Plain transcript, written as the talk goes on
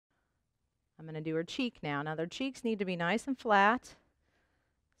I'm going to do her cheek now. Now their cheeks need to be nice and flat.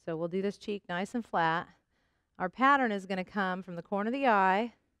 So we'll do this cheek nice and flat. Our pattern is going to come from the corner of the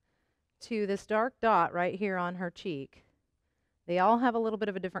eye to this dark dot right here on her cheek. They all have a little bit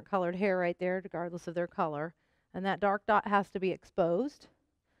of a different colored hair right there, regardless of their color. And that dark dot has to be exposed.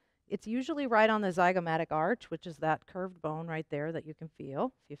 It's usually right on the zygomatic arch, which is that curved bone right there that you can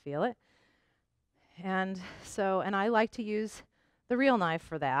feel, if you feel it. And I like to use the real knife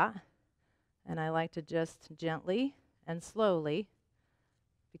for that. And I like to just gently and slowly,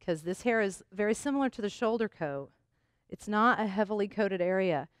 because this hair is very similar to the shoulder coat. It's not a heavily coated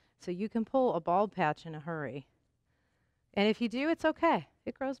area, so you can pull a bald patch in a hurry. And if you do, it's okay.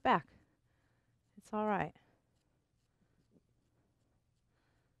 It grows back. It's all right.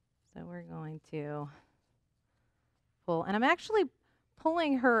 So we're going to pull, and I'm actually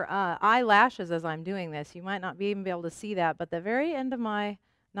pulling her eyelashes as I'm doing this. You might not even be able to see that, but the very end of my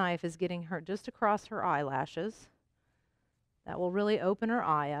knife is getting her just across her eyelashes. That will really open her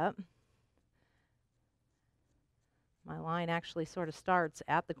eye up. My line actually sort of starts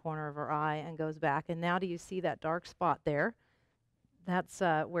at the corner of her eye and goes back. And now do you see that dark spot there? That's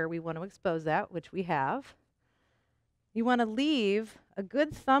where we want to expose that, which we have. You want to leave a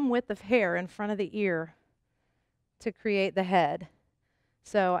good thumb width of hair in front of the ear to create the head.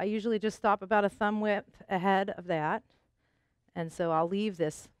 So I usually just stop about a thumb width ahead of that. And so I'll leave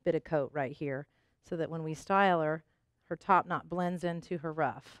this bit of coat right here so that when we style her, her top knot blends into her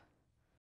ruff.